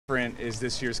different is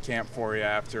this year's camp for you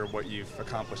after what you've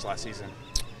accomplished last season?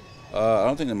 I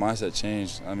don't think the mindset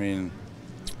changed. I mean,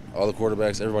 all the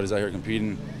quarterbacks, everybody's out here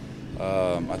competing.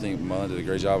 I think Mullen did a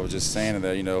great job of just saying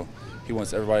that, he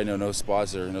wants everybody to know no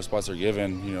spots are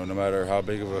given, no matter how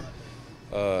big of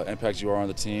a impact you are on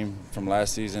the team from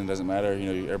last season. It doesn't matter.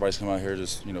 Everybody's come out here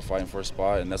just, fighting for a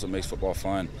spot, and that's what makes football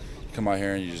fun. You come out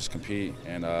here and you just compete,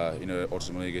 and,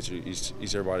 ultimately it gets you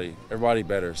everybody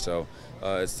better. So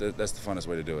that's the funnest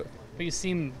way to do it. But you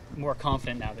seem more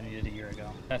confident now than you did a year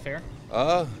ago. Is that fair?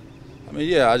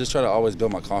 Yeah, I just try to always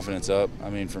build my confidence up.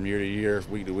 From year to year,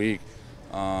 week to week.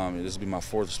 This will be my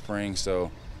 4th spring,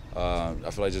 so I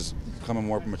feel like just becoming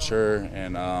more mature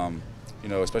and,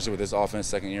 especially with this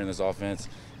offense, 2nd year in this offense,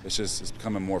 it's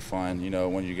becoming more fun,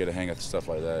 when you get a hang of stuff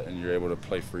like that and you're able to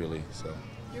play freely. So.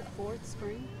 Your 4th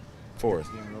spring? 4th.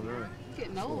 You're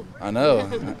getting old. I know.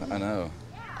 I know.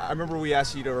 I remember we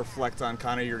asked you to reflect on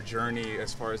kind of your journey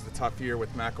as far as the tough year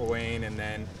with McElwain and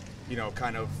then,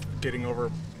 kind of getting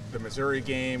over the Missouri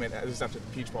game, and this is after the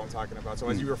Peach Bowl I'm talking about. So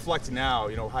as you reflect now,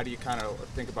 how do you kind of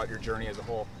think about your journey as a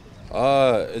whole?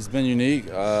 It's been unique.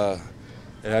 It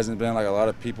hasn't been like a lot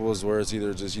of people's where it's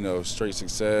either just, straight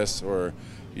success or,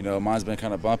 mine's been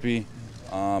kind of bumpy.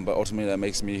 But ultimately that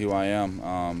makes me who I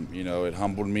am. It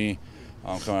humbled me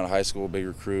coming out of high school, big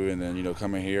recruit, and then,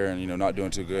 coming here and, not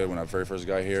doing too good when I very first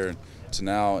got here to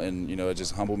now. And, it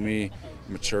just humbled me,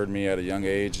 matured me at a young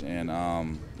age.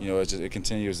 And, it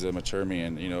continues to mature me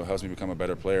and, helps me become a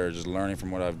better player, just learning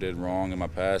from what I've did wrong in my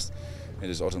past and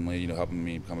just ultimately, helping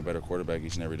me become a better quarterback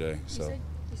each and every day. So.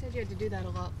 You said you had to do that a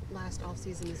lot last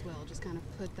offseason as well, just kind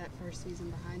of put that first season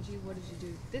behind you. What did you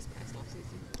do this past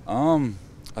offseason?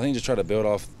 I think just try to build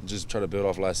off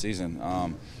last season.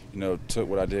 Took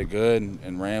what I did good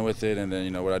and ran with it, and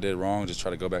then what I did wrong, just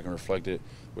try to go back and reflect it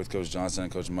with Coach Johnson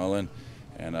and Coach Mullen,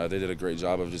 and they did a great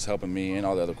job of just helping me and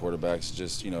all the other quarterbacks.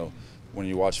 Just when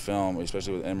you watch film,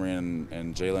 especially with Emory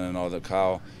and Jalen and all the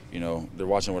Kyle, they're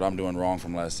watching what I'm doing wrong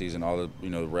from last season, all the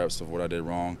the reps of what I did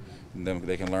wrong, and then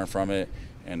they can learn from it.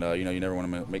 And you never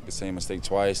want to make the same mistake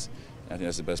twice. And I think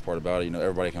that's the best part about it.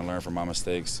 Everybody can learn from my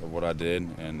mistakes of what I did,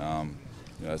 and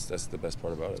that's the best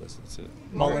part about it. That's it.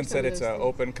 Mullen said it's an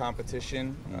open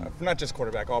competition, not just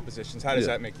quarterback, all positions. How does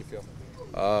that make you feel?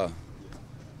 I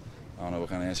don't know what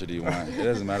kind of answer do you want. It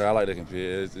doesn't matter. I like to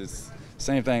compete. It's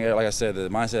same thing. Like I said, the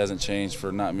mindset hasn't changed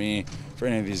for not me, for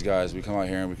any of these guys. We come out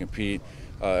here and we compete.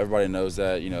 Everybody knows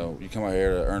that. You come out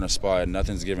here to earn a spot.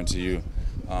 Nothing's given to you.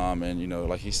 And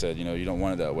like he said, you don't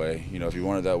want it that way. If you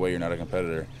want it that way, you're not a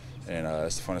competitor. And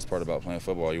that's the funnest part about playing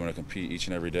football. You want to compete each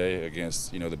and every day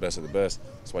against, the best of the best.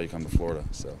 That's why you come to Florida.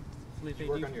 So. Did you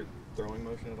work on your throwing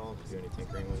motion at all? Did you do any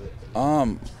tinkering with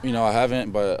it? I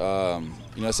haven't, but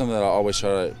it's something that I always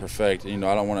try to perfect. I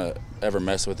don't want to ever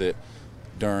mess with it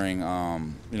during,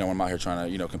 when I'm out here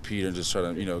trying to, compete and just try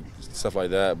to, stuff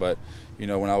like that. But,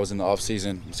 when I was in the off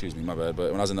season, excuse me, my bad. But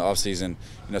when I was in the off season,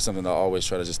 something that I always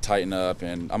try to just tighten up.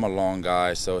 And I'm a long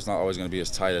guy, so it's not always going to be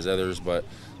as tight as others. But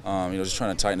just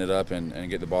trying to tighten it up and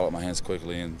get the ball out of my hands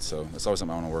quickly. And so that's always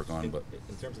something I want to work on. But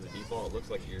in terms of the deep ball, it looks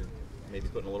like you're maybe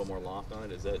putting a little more loft on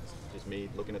it. Is that just me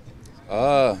looking at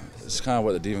it's kind of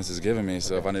what the defense is giving me.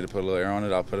 So if I need to put a little air on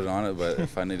it, I'll put it on it. But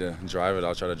if I need to drive it,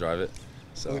 I'll try to drive it.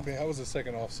 So. Feleipe, how was the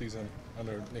second off season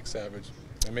under Nick Savage?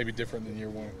 And maybe different than year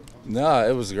one? No,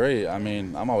 it was great.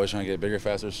 I'm always trying to get bigger,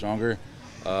 faster, stronger.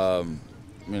 I'm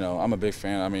a big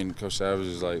fan. Coach Savage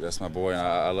is that's my boy, and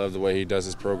I love the way he does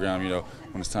his program.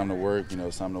 When it's time to work,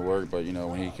 it's time to work. But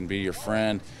when he can be your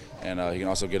friend, and he can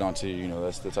also get on to you.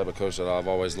 That's the type of coach that I've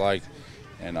always liked.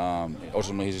 And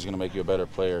ultimately, he's just going to make you a better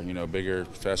player. Bigger,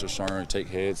 faster, stronger, take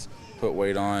hits, put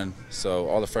weight on. So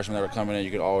all the freshmen that are coming in, you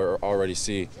can already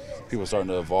see people starting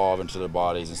to evolve into their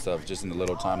bodies and stuff just in the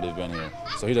little time they've been here.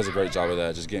 So he does a great job of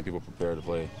that, just getting people prepared to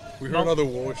play. We heard other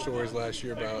war stories last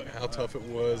year about how tough it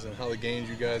was and how the gains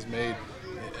you guys made.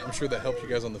 I'm sure that helped you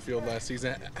guys on the field last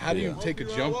season. How do you take a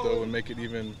jump, though, and make it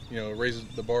even, raise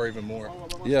the bar even more?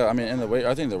 Yeah,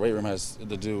 I think the weight room has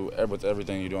to do with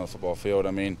everything you do on the football field.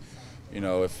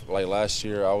 If like last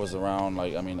year I was around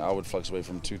I would fluctuate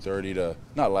from 230 to,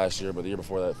 not last year, but the year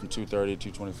before that, from 230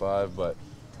 to 225. But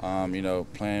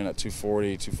playing at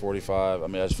 240, 245, I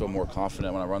just feel more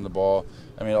confident when I run the ball.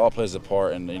 It all plays a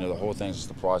part, and the whole thing's just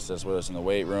the process, whether it's in the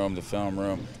weight room, the film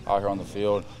room, out here on the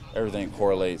field, everything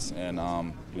correlates. And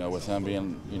with him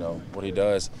being what he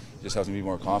does, it just helps me be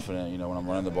more confident. When I'm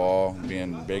running the ball,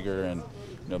 being bigger and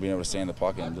being able to stay in the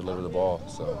pocket and deliver the ball,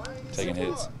 so taking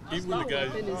hits. Even the guys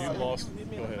you lost,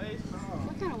 go ahead.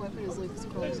 What kind of weapon is Lucas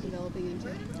Crow's developing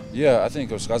into? Yeah, I think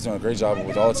Coach Scott's doing a great job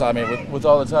with all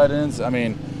the tight ends.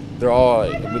 they're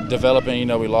all developing. You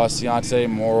know, we lost Ciante,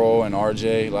 Morrow, and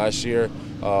RJ last year.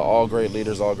 All great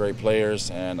leaders, all great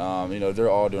players, and you know, they're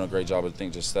all doing a great job, I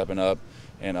think, just stepping up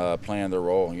and playing their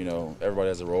role. You know, everybody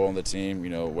has a role on the team. You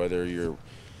know, whether you're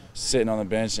sitting on the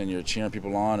bench and you're cheering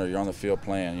people on, or you're on the field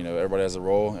playing. You know, everybody has a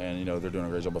role, and you know, they're doing a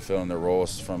great job of filling their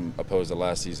roles from opposed to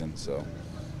last season. So.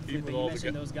 You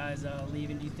mentioned those guys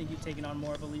leaving. Do you think you've taken on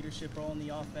more of a leadership role in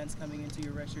the offense coming into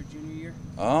your redshirt junior year?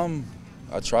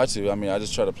 I try to. I mean, I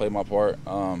just try to play my part.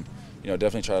 You know,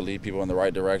 definitely try to lead people in the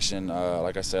right direction.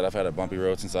 Like I said, I've had a bumpy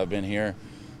road since I've been here.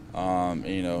 And,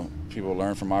 you know, people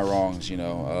learn from my wrongs. You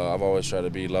know, I've always tried to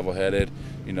be level-headed.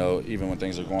 You know, even when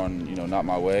things are going, you know, not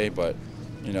my way. But,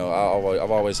 you know,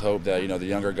 I've always hoped that, you know, the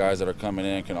younger guys that are coming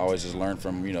in can always just learn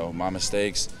from, you know, my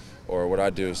mistakes or what I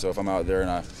do. So if I'm out there and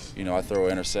I throw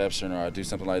an interception or I do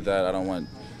something like that, I don't want,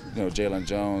 you know, Jalen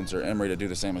Jones or Emery to do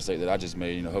the same mistake that I just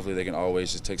made. You know, hopefully they can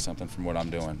always just take something from what I'm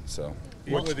doing. So.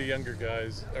 Even with the younger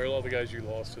guys, or all the guys you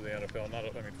lost to the NFL, not,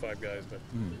 I mean, 5 guys, but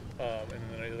and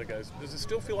then the other guys, does it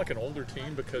still feel like an older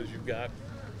team because you've got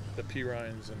the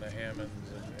Pirines and the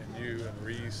Hammonds and you and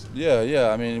Reese? Yeah.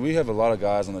 I mean, we have a lot of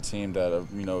guys on the team that are,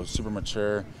 you know, super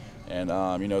mature, and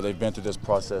you know, they've been through this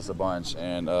process a bunch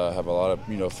and have a lot of,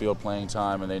 you know, field playing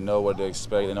time, and they know what to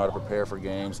expect. They know how to prepare for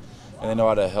games, and they know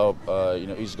how to help you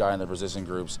know, each guy in their position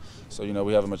groups. So, you know,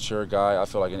 we have a mature guy. I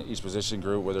feel like in each position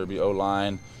group, whether it be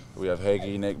O-line, we have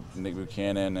Hagee, Nick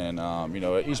Buchanan, and you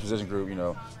know, at each position group, you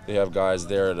know, they have guys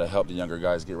there to help the younger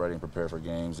guys get ready and prepare for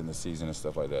games in the season and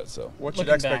stuff like that. So, what should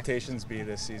expectations be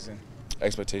this season?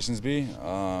 Expectations be?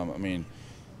 I mean,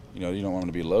 you know, you don't want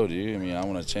them to be low, do you? I mean, I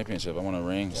want a championship. I want a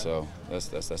ring. Yeah. So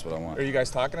that's what I want. Are you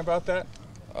guys talking about that?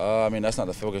 I mean, that's not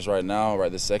the focus right now. Right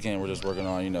this second, we're just working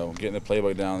on, you know, getting the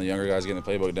playbook down, the younger guys getting the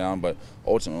playbook down. But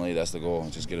ultimately, that's the goal: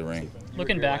 just get a ring.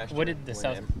 Looking back, what did the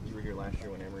South? You were here last year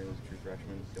when Emery was a true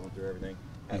freshman, going through everything.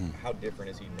 How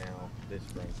different is he now this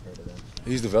spring compared to then?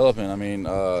 He's developing. I mean,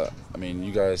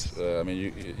 you guys. I mean,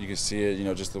 you can see it. You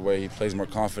know, just the way he plays more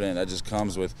confident. That just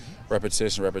comes with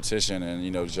repetition, and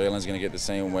you know, Jalen's going to get the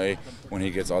same way when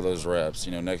he gets all those reps.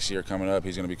 You know, next year coming up,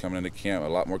 he's going to be coming into camp a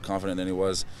lot more confident than he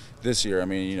was this year. I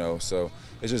mean, you know, so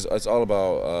it's all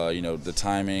about you know, the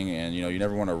timing, and you know, you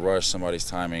never want to rush somebody's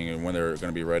timing and when they're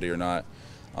going to be ready or not.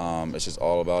 It's just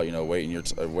all about, you know, waiting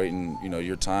you know,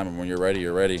 your time, and when you're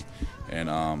ready, and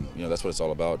you know, that's what it's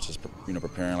all about. Just, you know,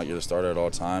 preparing like you're the starter at all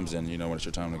times, and you know, when it's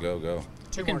your time to go.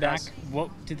 Looking back, what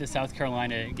did the South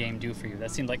Carolina game do for you?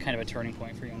 That seemed like kind of a turning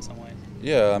point for you in some way.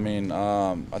 Yeah, I mean,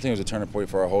 I think it was a turning point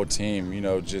for our whole team. You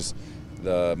know, just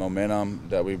the momentum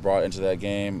that we brought into that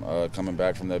game, coming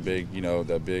back from that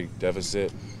big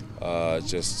deficit,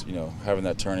 just, you know, having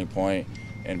that turning point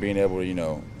and being able to, you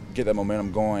know, get that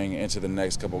momentum going into the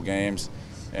next couple games,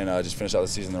 and just finish out the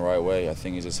season the right way. I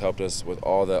think he just helped us with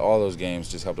all those games.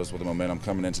 Just helped us with the momentum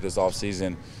coming into this off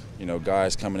season. You know,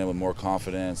 guys coming in with more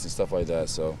confidence and stuff like that.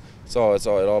 So it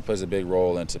all plays a big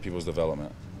role into people's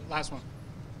development. Last one.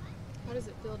 How does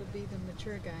it feel to be the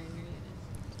mature guy in your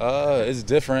unit? It's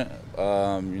different.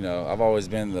 You know, I've always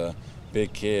been the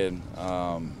big kid.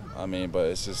 I mean, but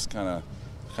it's just kind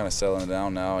of settling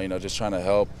down now. You know, just trying to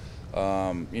help.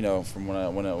 You know, from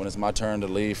when it's my turn to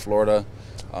leave Florida,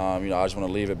 you know, I just want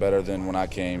to leave it better than when I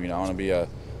came. You know, I want to be a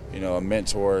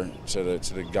mentor to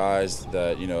the guys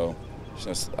that, you know,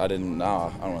 I don't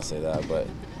want to say that, but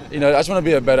you know, I just want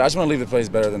to leave the place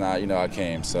better than I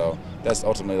came. So that's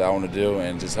ultimately what I want to do,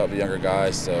 and just help the younger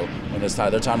guys. So when it's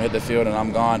their time to hit the field and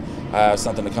I'm gone, I have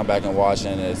something to come back and watch,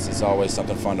 and it's always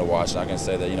something fun to watch. And I can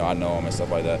say that, you know, I know them and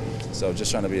stuff like that. So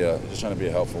just trying to be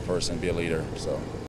a helpful person, be a leader. So.